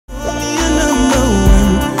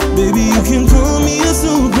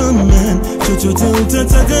Hey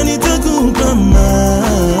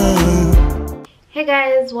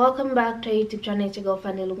guys, welcome back to our YouTube channel. It's your girl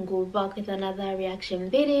Fanny back with another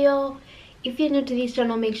reaction video. If you're new to this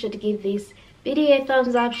channel, make sure to give this video a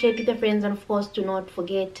thumbs up, share it with your friends, and of course do not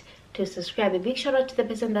forget to subscribe. A big shout out to the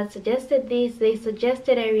person that suggested this. They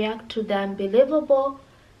suggested I react to the unbelievable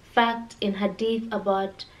fact in Hadith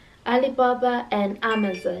about AliBaba and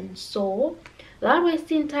Amazon. So without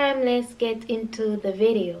wasting time, let's get into the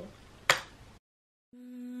video.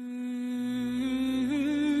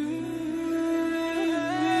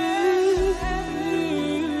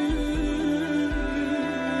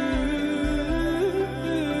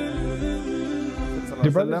 The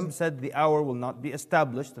Prophet said the hour will not be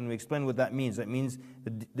established, and we explained what that means. That means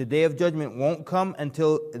the day of judgment won't come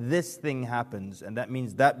until this thing happens, and that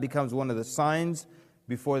means that becomes one of the signs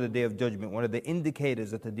before the day of judgment, one of the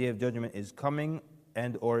indicators that the day of judgment is coming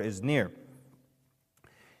and or is near.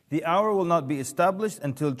 The hour will not be established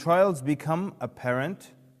until trials become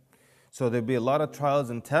apparent. So there'll be a lot of trials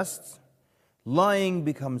and tests. Lying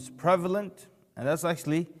becomes prevalent, and that's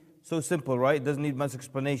actually so simple, right? It doesn't need much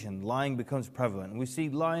explanation. Lying becomes prevalent. We see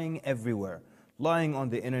lying everywhere. Lying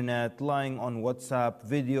on the internet, lying on WhatsApp,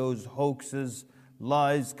 videos, hoaxes,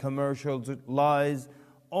 lies, commercials, lies,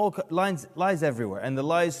 lies everywhere. And the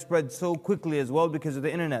lies spread so quickly as well because of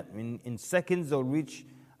the internet. In seconds, they'll reach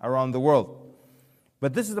around the world.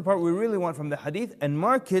 But this is the part we really want from the hadith. And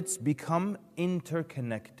markets become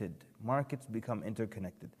interconnected. Markets become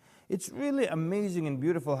interconnected. It's really amazing and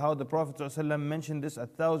beautiful how the Prophet ﷺ mentioned this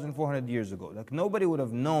 1,400 years ago. Like nobody would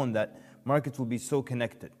have known that markets will be so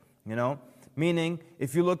connected, you know? Meaning,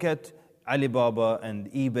 if you look at AliBaba and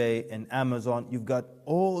eBay and Amazon, you've got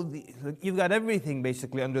everything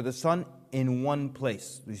basically under the sun in one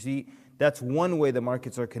place. You see, that's one way the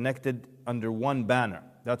markets are connected under one banner.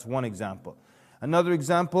 That's one example. Another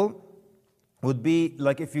example would be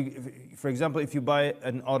like for example, if you buy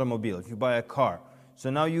an automobile, if you buy a car. So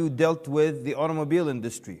now you dealt with the automobile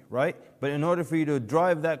industry, right? But in order for you to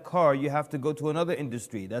drive that car, you have to go to another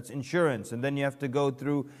industry. That's insurance. And then you have to go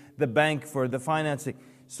through the bank for the financing.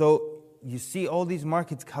 So you see all these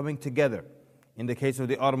markets coming together in the case of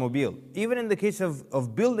the automobile. Even in the case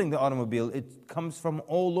of building the automobile, it comes from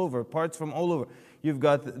all over, parts from all over. You've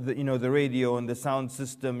got the radio and the sound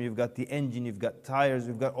system. You've got the engine. You've got tires.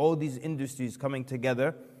 You've got all these industries coming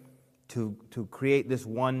together to create this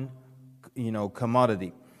one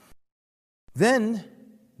commodity. Then,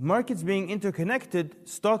 markets being interconnected,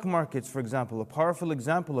 stock markets, for example, a powerful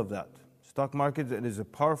example of that. Stock markets, it is a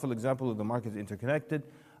powerful example of the markets interconnected.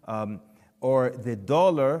 Or the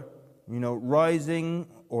dollar, rising,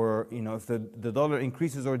 or if the dollar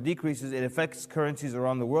increases or decreases, it affects currencies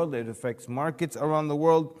around the world, it affects markets around the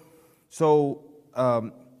world. So,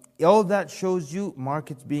 all that shows you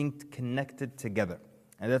markets being connected together.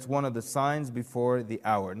 And that's one of the signs before the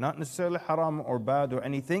hour. Not necessarily haram or bad or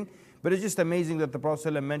anything, but it's just amazing that the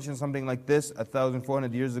Prophet ﷺ mentioned something like this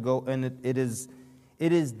 1,400 years ago, and it is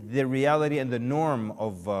the reality and the norm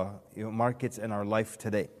of markets in our life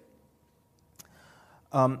today.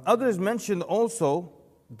 Others mentioned also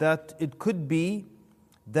that it could be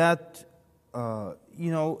that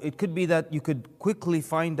you could quickly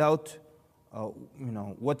find out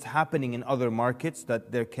what's happening in other markets,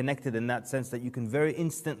 that they're connected in that sense, that you can very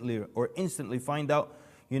instantly find out,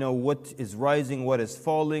 what is rising, what is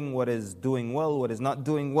falling, what is doing well, what is not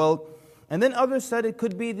doing well. And then others said it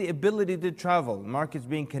could be the ability to travel. Markets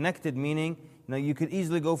being connected, meaning, you could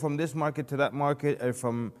easily go from this market to that market, or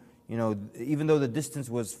from, even though the distance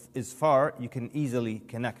is far, you can easily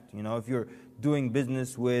connect. If you're doing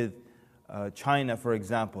business with China, for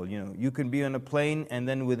example, you can be on a plane and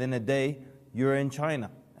then within a day, you're in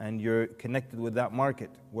China and you're connected with that market.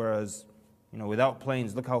 Whereas, without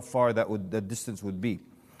planes, look how far the distance would be.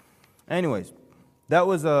 Anyways,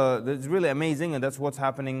 that's really amazing, and that's what's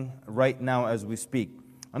happening right now as we speak.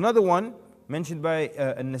 Another one mentioned by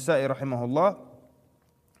An-Nasa'i rahimahullah,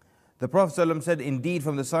 the Prophet ﷺ said, indeed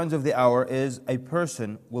from the signs of the hour is a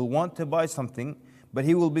person will want to buy something, but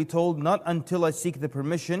he will be told, not until I seek the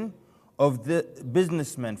permission of the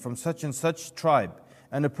businessmen from such and such tribe.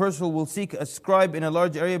 And a person will seek a scribe in a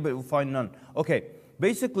large area, but will find none. Okay,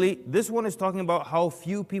 basically, this one is talking about how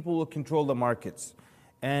few people will control the markets.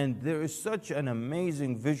 And there is such an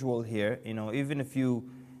amazing visual here. Even if you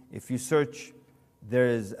search, there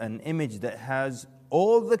is an image that has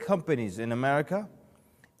all the companies in America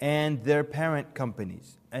and their parent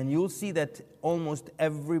companies. And you'll see that almost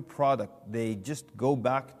every product, they just go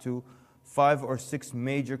back to 5 or 6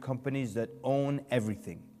 major companies that own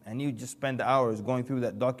everything. And you just spend hours going through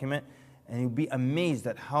that document, and you'll be amazed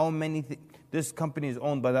at how many this company is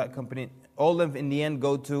owned by that company. all of them in the end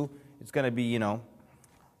go to, it's going to be,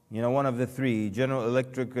 one of the three, General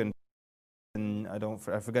Electric and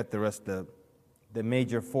I forget the rest, the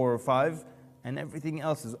major 4 or 5, and everything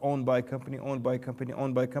else is owned by a company, owned by a company,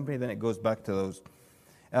 owned by a company, then it goes back to those.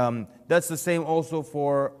 That's the same also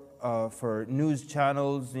for news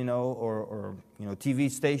channels, or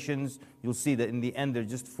TV stations. You'll see that in the end, there's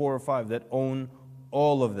just 4 or 5 that own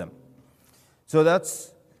all of them. So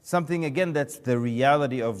that's something, again, that's the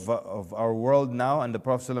reality of our world now, and the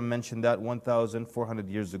Prophet ﷺ mentioned that 1,400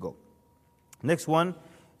 years ago. Next one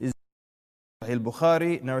is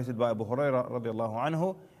Al-Bukhari, narrated by Abu Hurairah radiallahu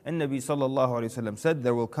anhu. And Nabi sallallahu alayhi wa sallam said,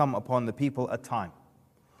 there will come upon the people a time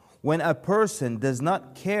when a person does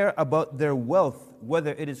not care about their wealth,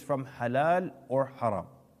 whether it is from halal or haram.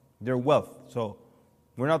 Their wealth. So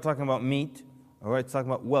we're not talking about meat, all right? It's talking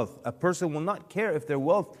about wealth. A person will not care if their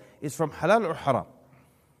wealth is from halal or haram.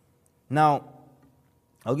 Now,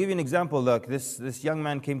 I'll give you an example. Look, this young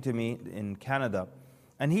man came to me in Canada,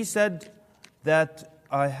 and he said that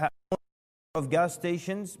I have of gas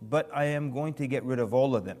stations, but I am going to get rid of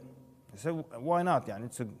all of them. I said, why not?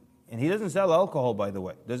 And he doesn't sell alcohol, by the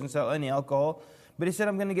way. Doesn't sell any alcohol. But he said,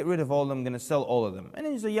 I'm going to get rid of all of them. I'm going to sell all of them. And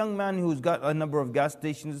he's a young man who's got a number of gas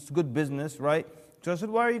stations. It's good business, right? So I said,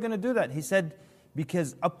 why are you going to do that? He said,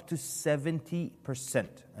 because up to 70%.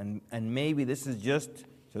 And maybe this is just,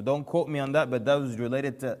 so don't quote me on that, but that was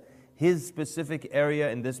related to his specific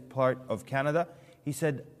area in this part of Canada. He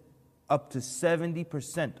said, up to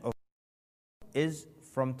 70% of is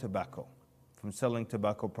from tobacco, from selling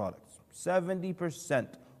tobacco products. 70%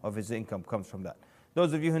 of his income comes from that.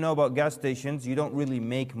 Those of you who know about gas stations, you don't really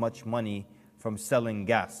make much money from selling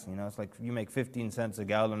gas. It's like you make 15 cents a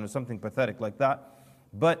gallon or something pathetic like that.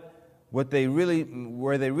 But where they really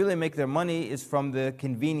make their money is from the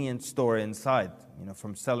convenience store inside,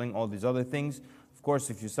 from selling all these other things. Of course,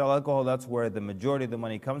 if you sell alcohol, that's where the majority of the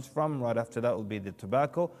money comes from. Right after that will be the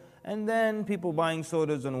tobacco. And then people buying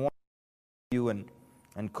sodas and wine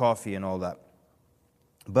and coffee and all that.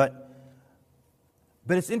 But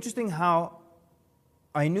it's interesting how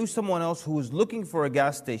I knew someone else who was looking for a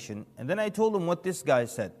gas station, and then I told him what this guy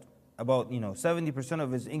said about 70%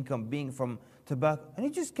 of his income being from tobacco, and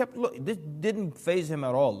he just kept looking. This didn't faze him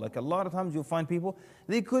at all. Like a lot of times you'll find people,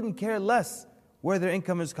 they couldn't care less where their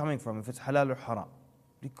income is coming from, if it's halal or haram.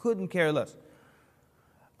 They couldn't care less.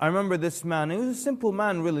 I remember this man, he was a simple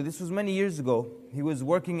man really, this was many years ago. He was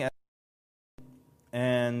working at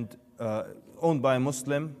and owned by a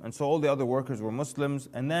Muslim, and so all the other workers were Muslims,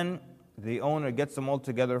 and then the owner gets them all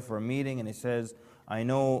together for a meeting, and he says, I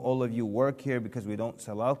know all of you work here because we don't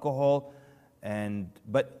sell alcohol,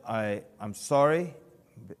 but I'm sorry,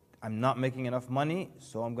 I'm not making enough money,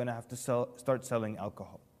 so I'm going to have to start selling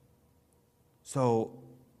alcohol. So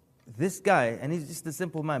this guy, and he's just a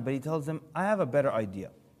simple man, but he tells them, I have a better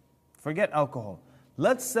idea. Forget alcohol.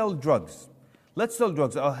 Let's sell drugs. Let's sell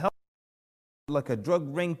drugs. I'll help like a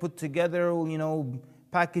drug ring put together,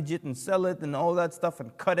 package it and sell it and all that stuff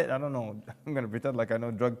and cut it. I don't know. I'm going to pretend like I know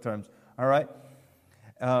drug terms. All right?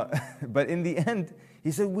 But in the end,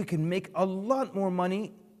 he said, we can make a lot more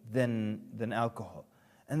money than alcohol.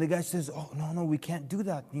 And the guy says, oh, no, we can't do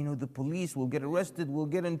that. The police will get arrested. We'll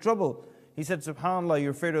get in trouble. He said, SubhanAllah,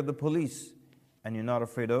 you're afraid of the police and you're not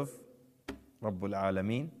afraid of Rabbul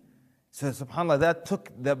Alameen. So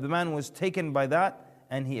SubhanAllah, the man was taken by that,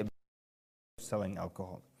 and he selling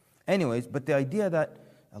alcohol. Anyways, but the idea that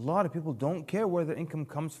a lot of people don't care where their income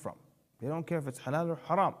comes from. They don't care if it's halal or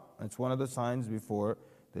haram. It's one of the signs before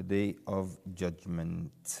the Day of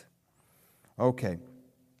Judgment. Okay.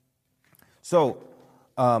 So,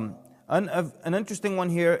 an interesting one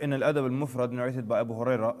here in Al-Adab al-Mufrad, narrated by Abu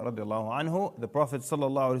Hurairah radiallahu anhu. The Prophet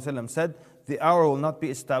sallallahu alaihi wasallam said, the hour will not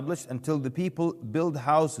be established until the people build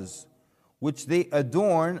houses, which they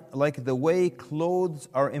adorn like the way clothes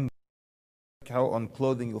are embroidered. How on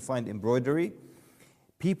clothing you'll find embroidery.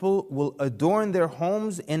 People will adorn their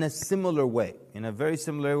homes in a similar way. In a very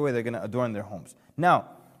similar way, they're going to adorn their homes. Now,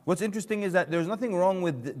 what's interesting is that there's nothing wrong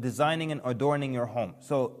with designing and adorning your home.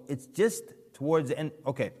 So it's just towards the end.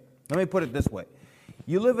 Okay, let me put it this way.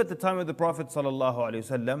 You live at the time of the Prophet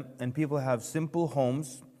ﷺ, and people have simple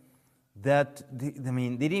homes that, they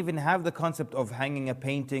didn't even have the concept of hanging a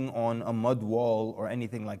painting on a mud wall or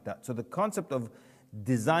anything like that. So the concept of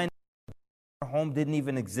design home didn't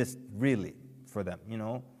even exist really for them,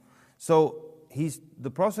 So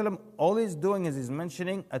the Prophet ﷺ, all he's doing is he's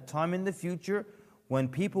mentioning a time in the future when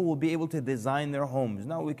people will be able to design their homes.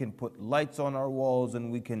 Now we can put lights on our walls,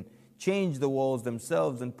 and we can change the walls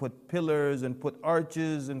themselves and put pillars and put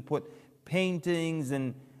arches and put paintings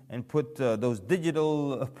and put those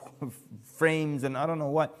digital frames and I don't know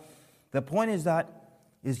what. The point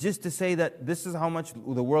is just to say that this is how much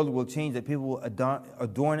the world will change, that people will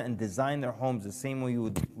adorn and design their homes the same way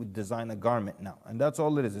you would design a garment now. And that's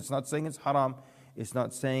all it is. It's not saying it's haram. It's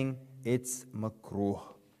not saying it's makruh.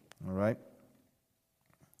 All right?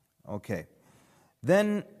 Okay.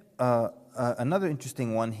 Then another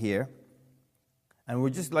interesting one here. And we're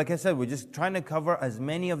just, like I said, we're just trying to cover as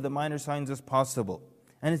many of the minor signs as possible.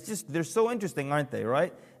 And it's just, they're so interesting, aren't they,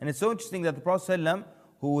 right? And it's so interesting that the Prophet ﷺ,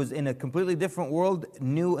 who was in a completely different world,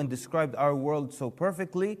 knew and described our world so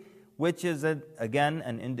perfectly, which is, again,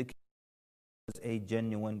 an indication he was a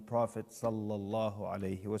genuine Prophet sallallahu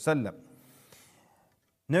alaihi wasallam.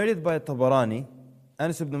 Narrated by Tabarani,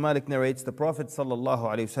 Anas ibn Malik narrates, the Prophet sallallahu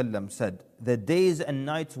alaihi wasallam said, the days and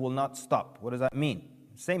nights will not stop. What does that mean?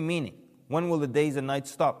 Same meaning. When will the days and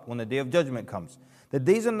nights stop? When the day of judgment comes. The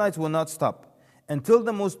days and nights will not stop until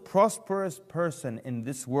the most prosperous person in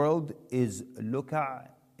this world is Luka'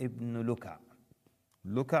 ibn Luka'.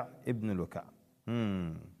 Luka' ibn Luka'.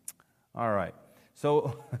 All right.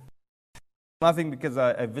 So, laughing because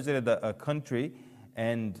I visited a country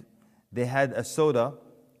and they had a soda.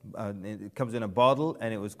 It comes in a bottle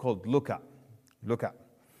and it was called Luka'. Luka'.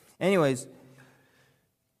 Anyways,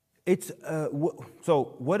 it's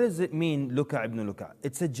so what does it mean, Luka' ibn Luka'?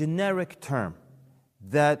 It's a generic term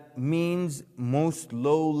that means most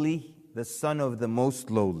lowly, the son of the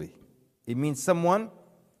most lowly. It means someone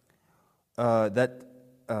that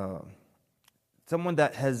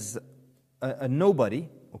has a nobody,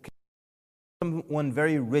 okay, someone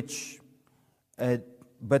very rich,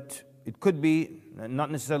 but it could be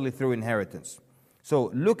not necessarily through inheritance.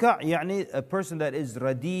 So Luka' يعني a person that is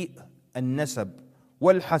رديء النسب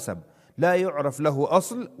والحسب لا يعرف له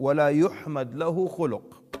أصل ولا يحمد له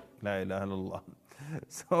خلق. لا إله إلا الله.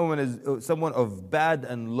 Someone of bad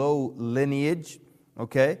and low lineage,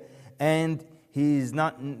 okay, and his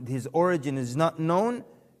origin is not known,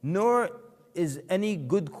 nor is any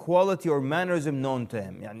good quality or mannerism known to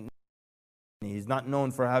him. يعني he's not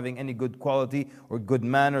known for having any good quality or good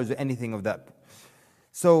manners or anything of that.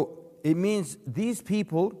 So it means these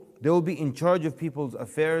people, they will be in charge of people's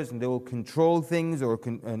affairs and they will control things or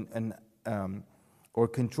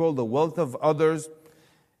control the wealth of others.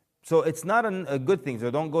 So it's not a good thing.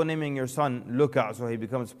 So don't go naming your son Luka' so he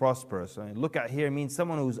becomes prosperous. I mean, Luka' here means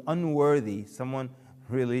someone who's unworthy, someone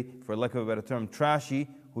really, for lack of a better term, trashy,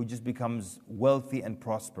 who just becomes wealthy and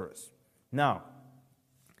prosperous. Now,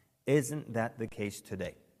 isn't that the case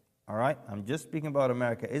today? All right? I'm just speaking about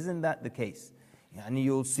America. Isn't that the case? And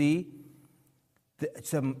you'll see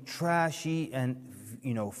some trashy and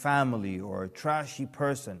family or a trashy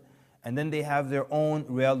person, and then they have their own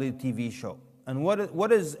reality TV show. And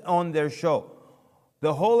what is on their show?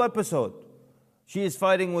 The whole episode, she is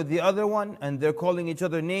fighting with the other one, and they're calling each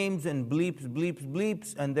other names and bleeps, bleeps,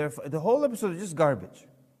 bleeps, and the whole episode is just garbage.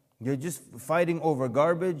 They're just fighting over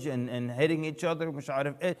garbage and hitting each other.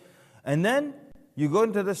 And then you go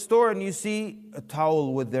into the store and you see a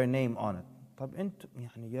towel with their name on it.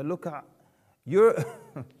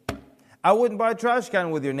 I wouldn't buy a trash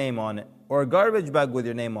can with your name on it or a garbage bag with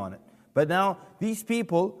your name on it. But now these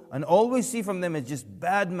people, and all we see from them is just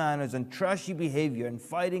bad manners and trashy behavior and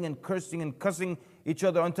fighting and cursing and cussing each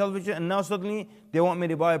other on television. And now suddenly they want me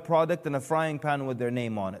to buy a product and a frying pan with their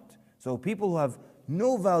name on it. So people who have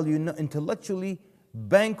no value, intellectually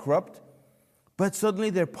bankrupt, but suddenly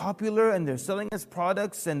they're popular and they're selling us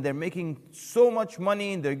products and they're making so much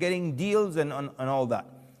money and they're getting deals and all that.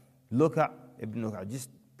 Luka' ibn Luka', just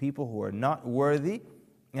people who are not worthy,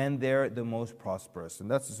 and they're the most prosperous. And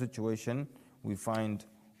that's the situation we find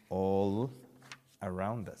all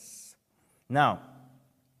around us. Now,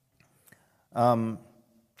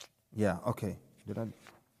 okay.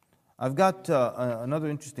 I've got another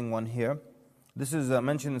interesting one here. This is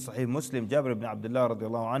mentioned in Sahih Muslim. Jabir ibn Abdullah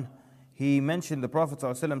radiallahu anhu, he mentioned the Prophet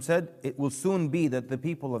ﷺ said, it will soon be that the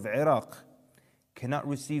people of Iraq cannot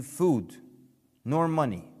receive food nor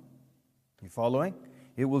money. You following?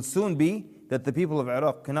 It will soon be that the people of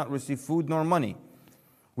Iraq cannot receive food nor money.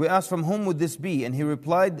 We asked, from whom would this be? And he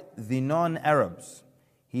replied, the non-Arabs.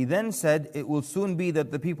 He then said, it will soon be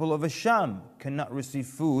that the people of Asham cannot receive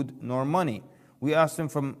food nor money. We asked him,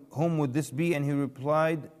 from whom would this be? And he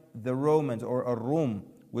replied, the Romans, or Ar-Rum,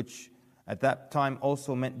 which at that time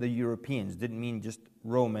also meant the Europeans, didn't mean just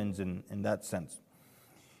Romans in that sense.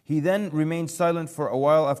 He then remained silent for a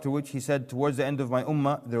while, after which he said, towards the end of my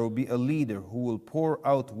ummah, there will be a leader who will pour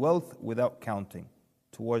out wealth without counting.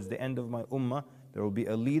 Towards the end of my ummah, there will be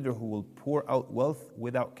a leader who will pour out wealth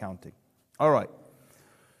without counting. All right.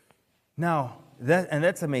 Now,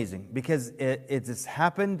 that's amazing, because it has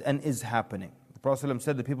happened and is happening. Prophet ﷺ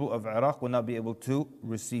said the people of Iraq will not be able to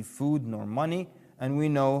receive food nor money. And we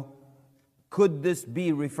know, could this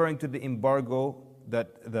be referring to the embargo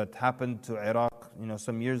that happened to Iraq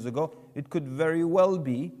some years ago? It could very well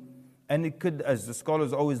be. And it could, as the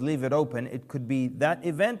scholars always leave it open, it could be that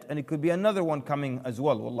event and it could be another one coming as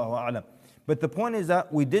well. Wallahu a'lam. But the point is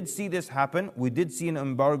that we did see this happen. We did see an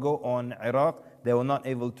embargo on Iraq. They were not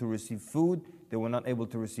able to receive food. They were not able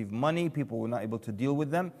to receive money. People were not able to deal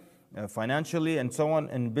with them financially and so on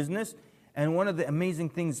in business. And one of the amazing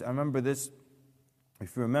things, I remember this,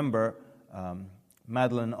 if you remember,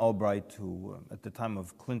 Madeleine Albright, who at the time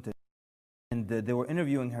of Clinton, and they were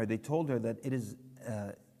interviewing her, they told her that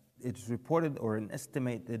it's reported or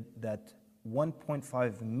estimated that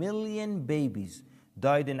 1.5 million babies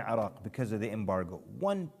died in Iraq because of the embargo.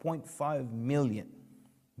 1.5 million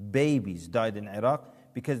babies died in Iraq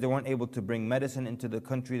because they weren't able to bring medicine into the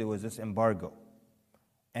country. There was this embargo.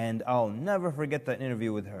 And I'll never forget that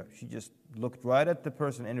interview with her. She just looked right at the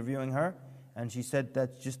person interviewing her and she said,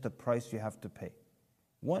 that's just the price you have to pay.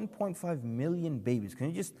 1.5 million babies. Can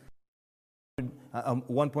you just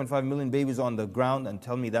 1.5 million babies on the ground and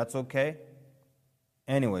tell me that's okay?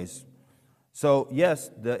 Anyways, so yes,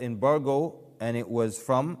 the embargo, and it was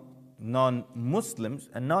from non-Muslims,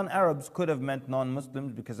 and non-Arabs could have meant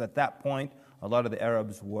non-Muslims because at that point a lot of the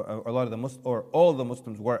Arabs were, all the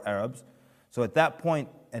Muslims were Arabs. So at that point,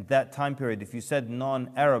 at that time period, if you said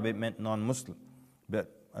non-Arab, it meant non-Muslim.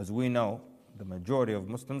 But as we know, the majority of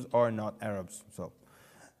Muslims are not Arabs. So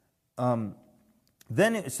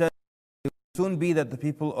then it said, it will soon be that the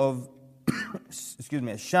people of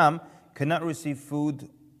Sham cannot receive food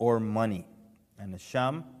or money. And the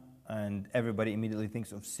Sham, and everybody immediately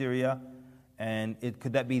thinks of Syria. And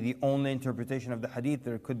could that be the only interpretation of the hadith?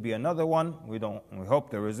 There could be another one. We hope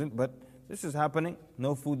there isn't, but this is happening.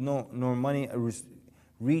 No food, nor money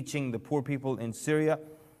reaching the poor people in Syria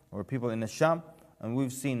or people in the Sham. And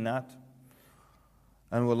we've seen that.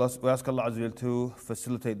 And we ask Allah Azza wa Jal to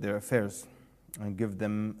facilitate their affairs and give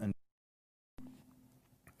them.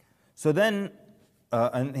 So then,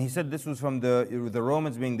 and he said this was from the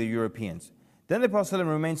Romans being the Europeans. Then the Prophet ﷺ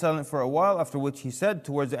remained silent for a while, after which he said,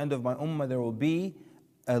 towards the end of my ummah there will be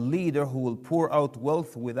a leader who will pour out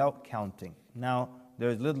wealth without counting. Now, there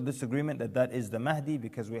is little disagreement that is the Mahdi,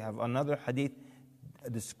 because we have another hadith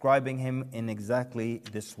describing him in exactly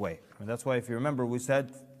this way. And that's why, if you remember, we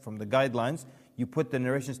said from the guidelines, you put the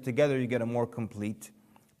narrations together, you get a more complete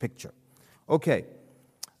picture. Okay,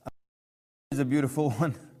 this is a beautiful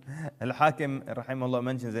one. Al-Hakim, rahimahullah,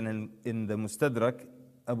 mentions in the Mustadrak,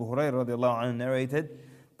 Abu Hurairah radiallahu anhu narrated,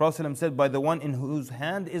 Prophet said, by the one in whose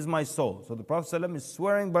hand is my soul. So the Prophet is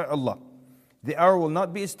swearing by Allah, the hour will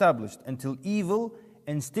not be established until evil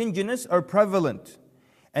and stinginess are prevalent,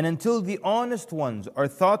 and until the honest ones are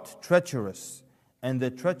thought treacherous, and the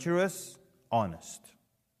treacherous honest.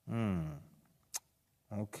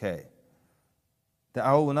 Okay. The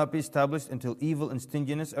hour will not be established until evil and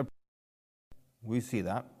stinginess are prevalent. We see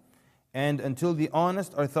that. And until the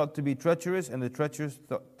honest are thought to be treacherous, and the treacherous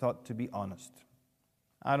thought to be honest.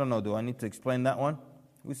 I don't know, do I need to explain that one?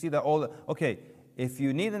 We see that all okay, if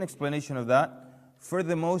you need an explanation of that, for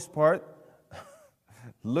the most part,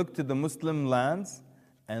 look to the Muslim lands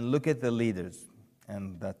and look at the leaders,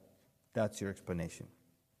 and that's your explanation.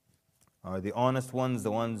 Are the honest ones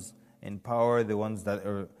the ones in power, the ones that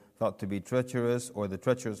are thought to be treacherous, or the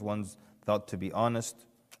treacherous ones thought to be honest?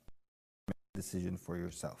 Make a decision for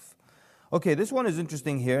yourself. Okay, this one is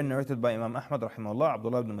interesting here, narrated by Imam Ahmad rahimahullah.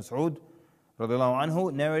 Abdullah ibn Mas'ud radiallahu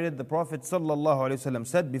anhu narrated, the Prophet sallallahu alaihi wasallam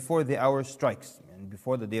said, before the hour strikes and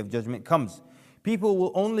before the day of judgment comes, people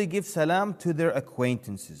will only give salam to their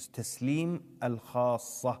acquaintances. Taslim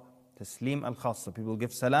al-khassa. Taslim al-khassa. People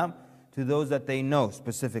give salam to those that they know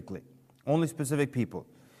specifically. Only specific people.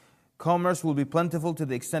 Commerce will be plentiful to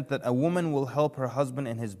the extent that a woman will help her husband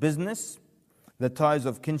in his business. The ties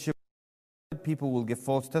of kinship, people will give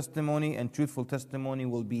false testimony, and truthful testimony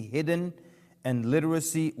will be hidden, and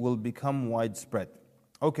literacy will become widespread.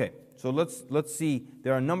 Okay, so let's see.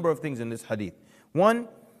 There are a number of things in this hadith. One,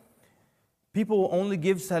 people will only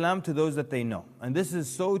give salam to those that they know. And this is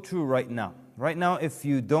so true right now. Right now, if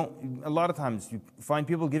you don't, a lot of times you find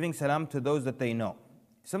people giving salam to those that they know.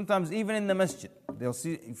 Sometimes even in the masjid, they'll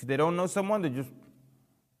see, if they don't know someone,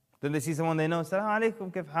 then they see someone they know, Assalamu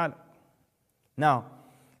alaikum, kif hal. Now,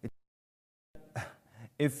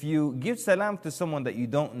 if you give salam to someone that you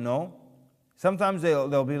don't know, sometimes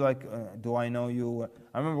they'll be like, do I know you?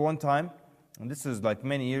 I remember one time, and this is like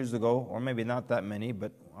many years ago, or maybe not that many,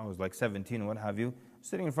 but I was like 17 or what have you,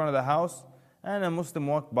 sitting in front of the house, and a Muslim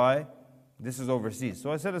walked by. This is overseas.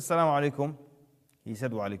 So I said, Assalamu alaikum. He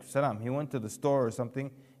said, wa alaikum salam. He went to the store or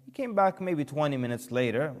something. He came back maybe 20 minutes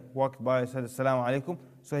later, walked by, said, assalamu alaikum.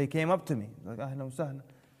 So he came up to me, like, ahlan wa sahlan.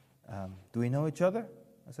 Do we know each other?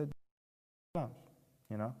 I said, salam.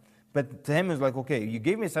 You know? But to him, it was like, okay, you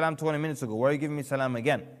gave me salam 20 minutes ago. Why are you giving me salam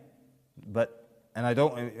again?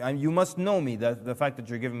 You must know me, the fact that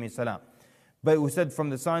you're giving me salam. But we said from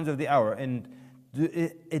the signs of the hour. And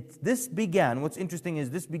this began, what's interesting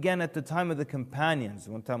is this began at the time of the companions.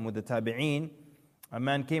 One time with the tabi'een, a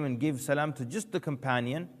man came and gave salam to just the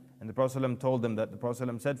companion. And the Prophet ﷺ told them that the Prophet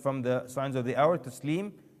ﷺ said from the signs of the hour,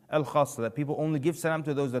 taslim al-khassa, that people only give salam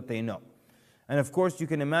to those that they know. And of course, you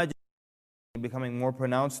can imagine becoming more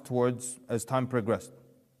pronounced towards as time progressed.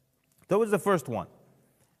 That was the first one.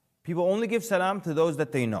 People only give salam to those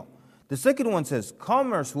that they know. The second one says,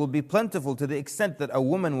 commerce will be plentiful to the extent that a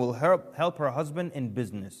woman will help her husband in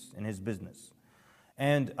his business.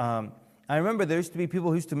 And I remember there used to be people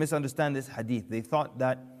who used to misunderstand this hadith. They thought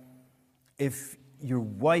that if your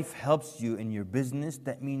wife helps you in your business,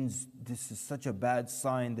 that means this is such a bad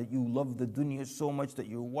sign that you love the dunya so much that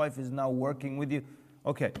your wife is now working with you.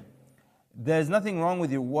 Okay, there's nothing wrong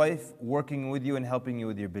with your wife working with you and helping you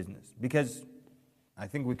with your business. Because I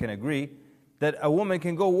think we can agree that a woman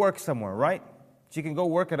can go work somewhere, right? She can go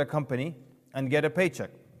work at a company and get a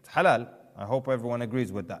paycheck. It's halal. I hope everyone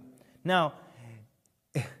agrees with that. Now,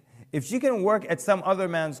 if she can work at some other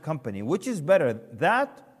man's company, which is better,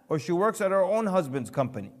 that or she works at her own husband's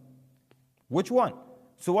company? Which one?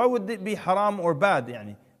 So why would it be haram or bad?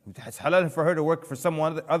 Yani, it's halal for her to work for some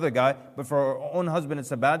other guy, but for her own husband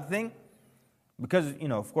it's a bad thing? Because,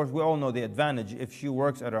 of course, we all know the advantage. If she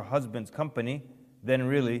works at her husband's company, then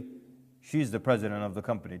really, she's the president of the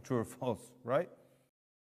company. True or false, right?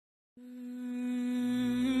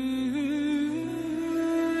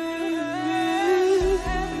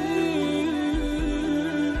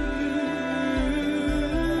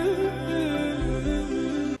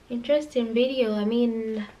 Interesting video. I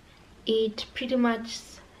mean, it pretty much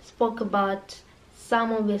spoke about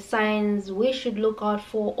some of the signs we should look out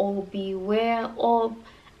for or be aware of,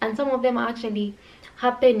 and some of them are actually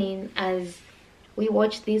happening as we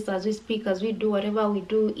watch this, as we speak, as we do whatever we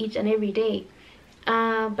do each and every day.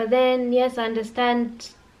 But then, yes, I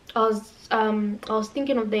understand. I was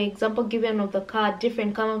thinking of the example given of the car.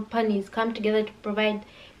 Different companies come together to provide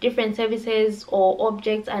different services or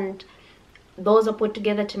objects, and those are put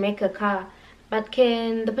together to make a car. But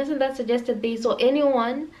can the person that suggested this or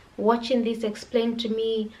anyone watching this explain to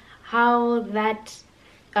me how that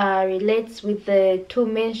relates with the two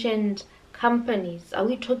mentioned companies? Are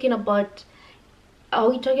we talking about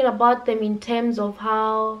them in terms of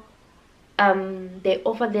how they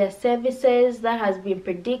offer their services that has been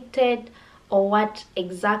predicted, or what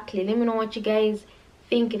exactly? Let me know what you guys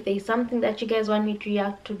think. If there's something that you guys want me to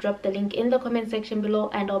react to, drop the link in the comment section below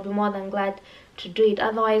and I'll be more than glad to do it.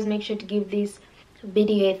 Otherwise, make sure to give this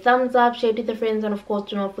video a thumbs up, share it with your friends, and of course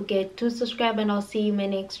do not forget to subscribe, and I'll see you in my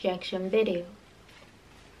next reaction video.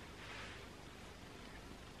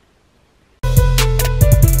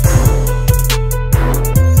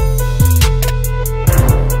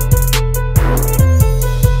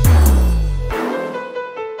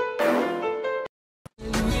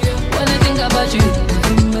 When I think about you